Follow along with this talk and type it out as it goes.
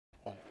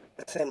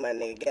Say, my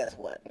nigga, guess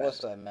what? Bro?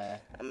 What's up, man?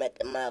 I'm at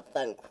the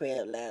motherfucking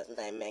crib last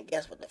night, man.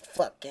 Guess what the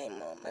fuck came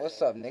on, man?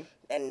 What's up, nigga?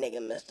 That nigga,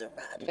 Mr.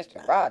 Rogers.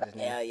 Mr. Rogers,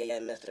 nigga? Hell yeah,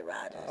 Mr.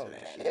 Rogers, Oh, man.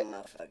 shit. That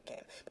motherfucker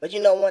came. But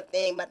you know one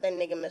thing about that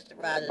nigga,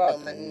 Mr. Rogers, though,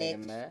 my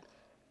nigga? Man.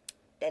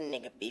 That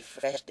nigga be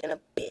fresh than a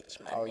bitch,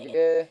 my Oh,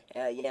 nigga.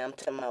 yeah? Hell yeah, I'm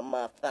talking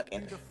about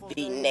motherfucking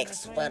V-neck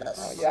sweaters.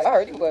 Oh, yeah, I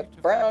heard he was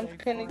brown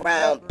penny.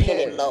 Brown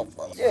penny Yeah.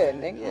 loafers. Yeah,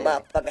 nigga.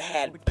 Motherfucker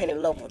had penny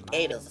loafer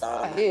gators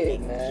on. I hear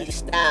it, man. He's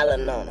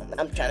styling on them.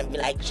 I'm trying to be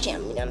like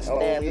Jim, you understand?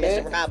 Oh,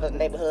 yeah? Mr. Roberts'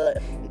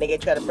 neighborhood, nigga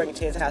tried to bring it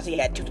to his house. He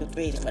had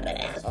 223s for that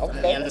ass.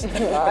 Okay. You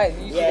understand? All right,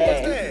 you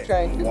Yeah.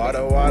 trying to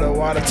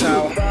Water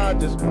tower.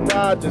 Rogers,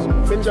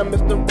 bitch, I'm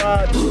Mr.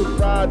 Rogers.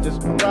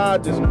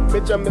 Rogers,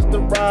 bitch, I'm Mr.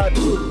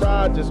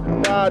 Rogers.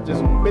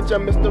 Rogers, bitch,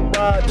 I'm Mr.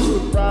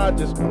 Rogers.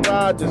 Rogers,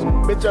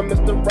 bitch, I'm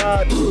Mr.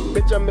 Rogers.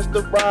 Bitch, I'm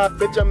Mr. Rod,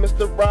 bitch, I'm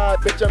Mr. Rod,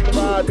 bitch, I'm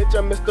Rod, bitch,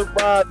 I'm Mr.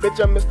 Rod, bitch,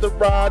 I'm Mr.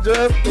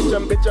 Rogers.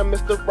 Bitch, I'm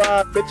Mr.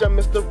 Rod, bitch, I'm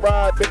Mr.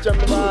 Rod, bitch, I'm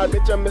Rod,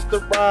 bitch, I'm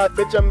Mr. Rod,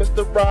 bitch, I'm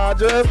Mr.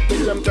 Rogers.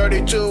 Bitch, I'm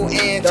 32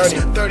 inches,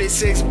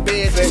 36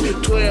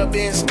 bitches, 12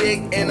 inch stick,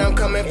 and I'm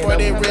coming for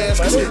the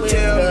rest.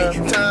 Tell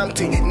me, Tom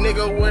T,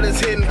 nigga, what is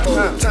hitting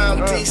for?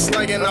 Tom T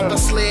slugging off a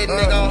sled,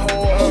 nigga,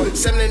 hold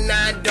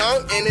 79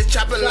 dunk, and it's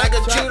chopping like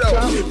a judo.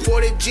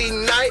 40 G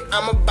night,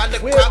 I'm about to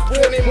crop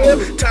 20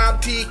 more. Tom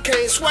T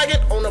can't swag it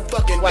on the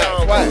fucking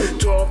dog.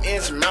 12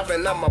 inch mouth,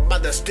 and I'm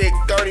about to stick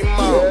 30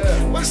 more.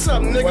 What's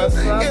up, nigga?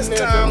 It's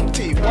Tom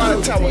T,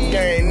 Water Tower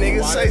Gang,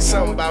 nigga. Say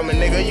something about me,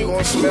 nigga. You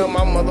gon' smell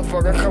my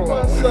motherfucking cologne.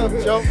 What's up,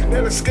 Joe?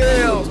 Then the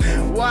scales,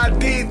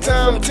 YD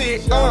Tom T,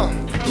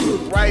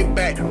 right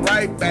back,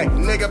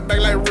 nigga, back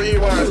like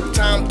rewind.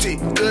 Tom T,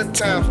 good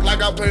times,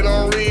 like I played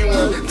on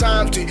rewind.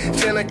 Tom T,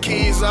 10 the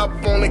keys up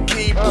on the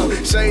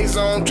keyboard. Shades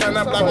on,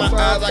 tryna block my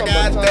eyes, I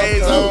got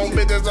days on.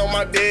 Bitches on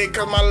my dick,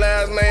 cause my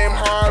last name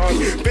Harvey.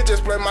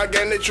 Bitches play my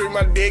game, they treat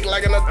my dick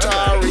like an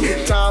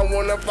Atari. Tom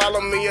wanna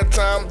follow me, a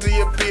Tom T,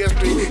 a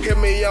PS3. Hit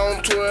me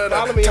on Twitter,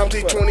 Tom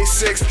T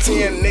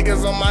 2610.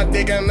 Niggas on my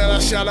dick, and then I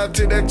shout out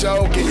to the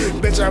jokey.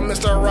 Bitch, I'm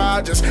Mr.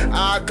 Rogers,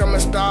 I come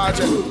and start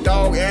you.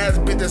 Dog ass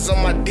bitches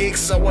on my dick,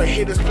 so I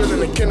hit this split in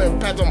the killer,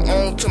 pass them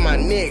on to my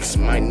nicks,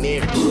 my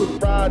nigga.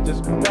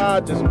 Rogers,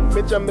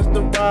 bitch, I'm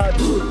Mr.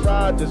 Rogers.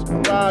 Rogers,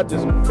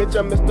 bitch,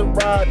 I'm Mr.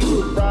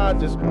 Rogers.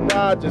 Rogers,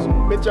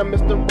 bitch, I'm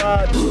Mr.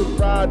 Rogers.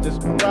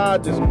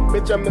 Rogers,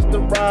 bitch, I'm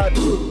Mr. Rogers.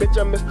 Bitch,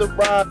 I'm Mr.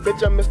 Rod,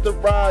 bitch, I'm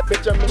Mr. Rod,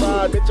 bitch, I'm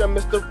Rod, bitch, I'm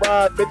Mr.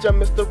 Rod, bitch, I'm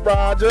Mr.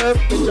 Rogers.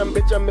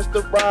 Bitch, I'm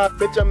Mr. Rod,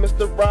 bitch, I'm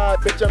Mr. Rod,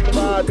 bitch, I'm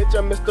Rod, bitch,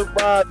 I'm Mr.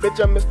 Rod, bitch,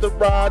 I'm Mr.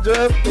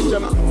 Rogers.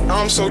 Bitch,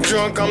 I'm so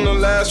drunk, I'm the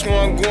last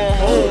one going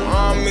home.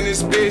 I'm in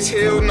this bitch,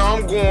 hell no,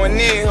 I'm going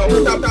in.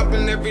 Ho,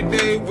 stopping every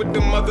day with the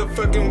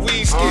motherfucking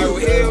weed skill.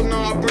 Hell no,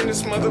 I bring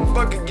this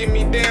motherfucker, give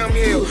me damn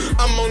hell.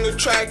 I'm on the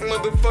track,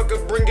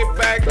 motherfucker, bring it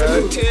back.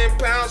 Cause the 10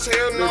 pounds,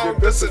 hell no,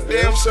 that's a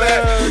damn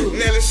slap.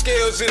 Nelly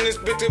scales in this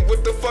bitch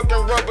with the fucking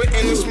rubber.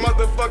 In this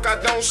motherfucker,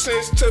 I don't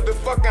sense to the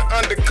fucking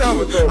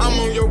undercover. I'm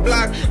on your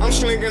block, I'm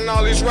slinging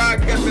all these rock.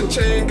 Got the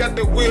chain, got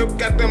the whip,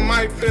 got the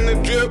mic, finna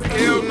drip.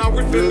 Hell no,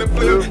 we finna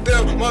flip.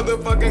 Them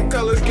motherfucking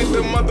colors, get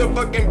the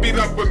motherfucking beat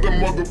up with the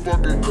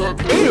motherfucking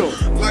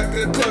cucker. Like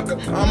the clucker,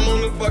 I'm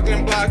on the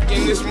fucking block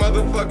in this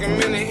motherfucking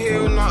minute.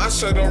 Hell no, I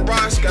saw them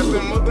rocks, got the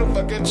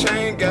motherfucking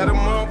chain, got a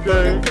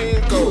motherfucking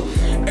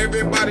pinko.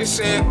 Everybody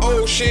saying,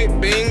 oh shit,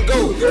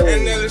 bingo.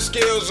 And then the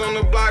skills on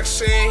the block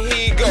saying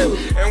he go.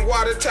 And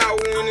Water Tower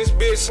in this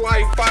bitch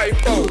like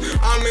FIFO.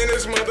 I'm in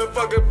this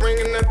motherfucker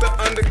bringing up the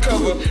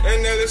undercover.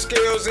 And then the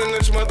skills in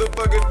this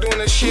motherfucker doing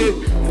the shit.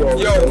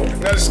 Yo,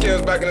 now the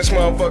skills back in this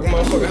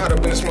motherfucker hot up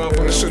in this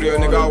motherfucking studio,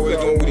 nigga, always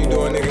doing what he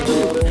doing,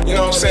 nigga. You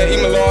know what I'm saying?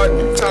 E.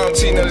 Millard, Tom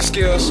T, now the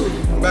skills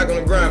back on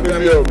the grind,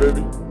 baby.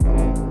 baby.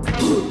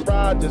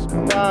 Rogers,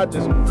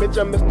 bitch,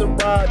 I'm Mr.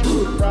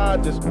 Rogers.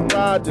 Rogers,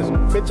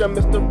 bitch, I'm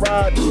Mr.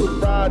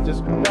 Rogers.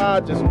 Rogers,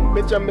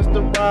 bitch, I'm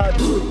Mr.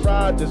 Rogers.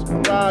 Rogers,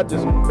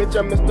 bitch,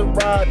 I'm Mr.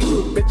 Rogers.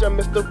 Bitch, I'm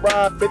Mr.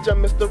 Rod, bitch,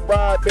 I'm Mr.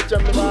 Rod, bitch,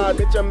 I'm Rod,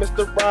 bitch, I'm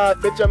Mr. Rod,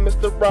 bitch, I'm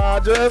Mr.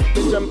 Rogers.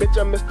 Bitch,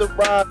 I'm Mr.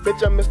 Rod,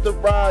 bitch, I'm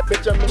Mr. Rod,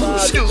 bitch, I'm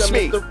Rod, bitch,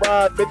 I'm Mr.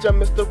 Rod, bitch, I'm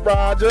Mr.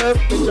 Rogers.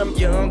 Bitch, I'm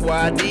Young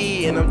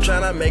YD, and I'm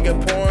tryna make a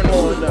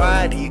porno.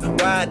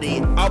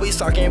 YD, always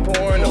talking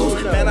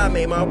pornos. Man, I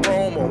made my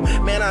promo.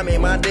 Man, I made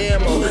my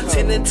demo.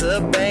 Send it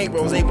to bank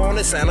bros, they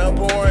wanna sign a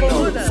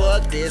porno.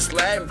 Fuck this,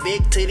 Latin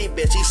big titty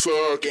bitch, she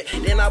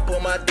sucking. Then I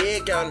put my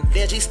dick out, and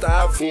then she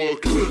start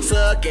fucking.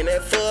 Sucking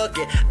and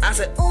fucking. I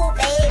said, ooh,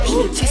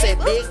 baby. She said,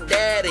 Big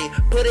Daddy,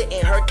 put it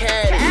in her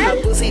caddy.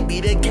 My pussy be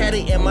the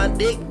caddy, and my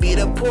dick be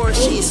the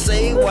Porsche. She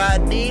say,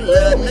 YD,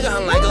 love nigga,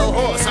 I'm like a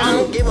horse. I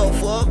don't give a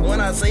fuck. fuck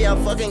when I say I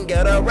fucking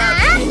got a rap.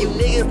 And you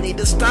niggas need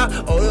to stop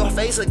or your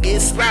face will get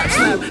slapped.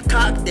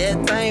 Cock that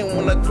thing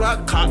when the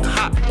Glock cock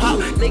hot pop.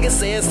 Nigga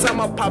said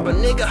summer pop a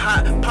nigga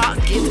hot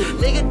pockets.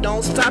 Nigga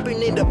don't stop, you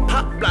need to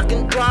pop, block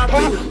and drop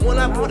it. When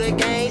I put a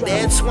gang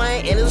that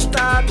swing and it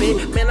stop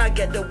it. Man, I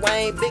get the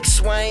Wayne, big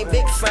swing,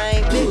 big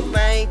fang, big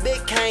bang,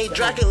 big cane,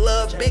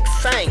 Dracula, big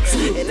fangs.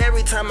 And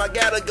every time I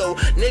gotta go,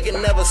 nigga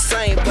never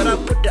sing, but I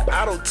put the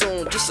auto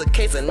tune just in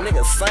case a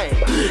nigga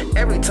sing.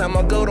 Every time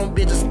I go, them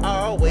bitches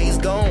always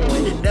going.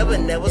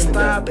 Never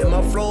stop, and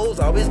my flow's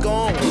always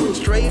going.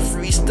 Straight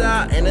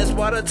freestyle, and that's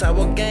why the type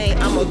of game.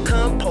 I'm a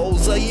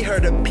composer, you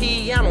heard a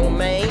piano,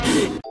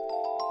 man.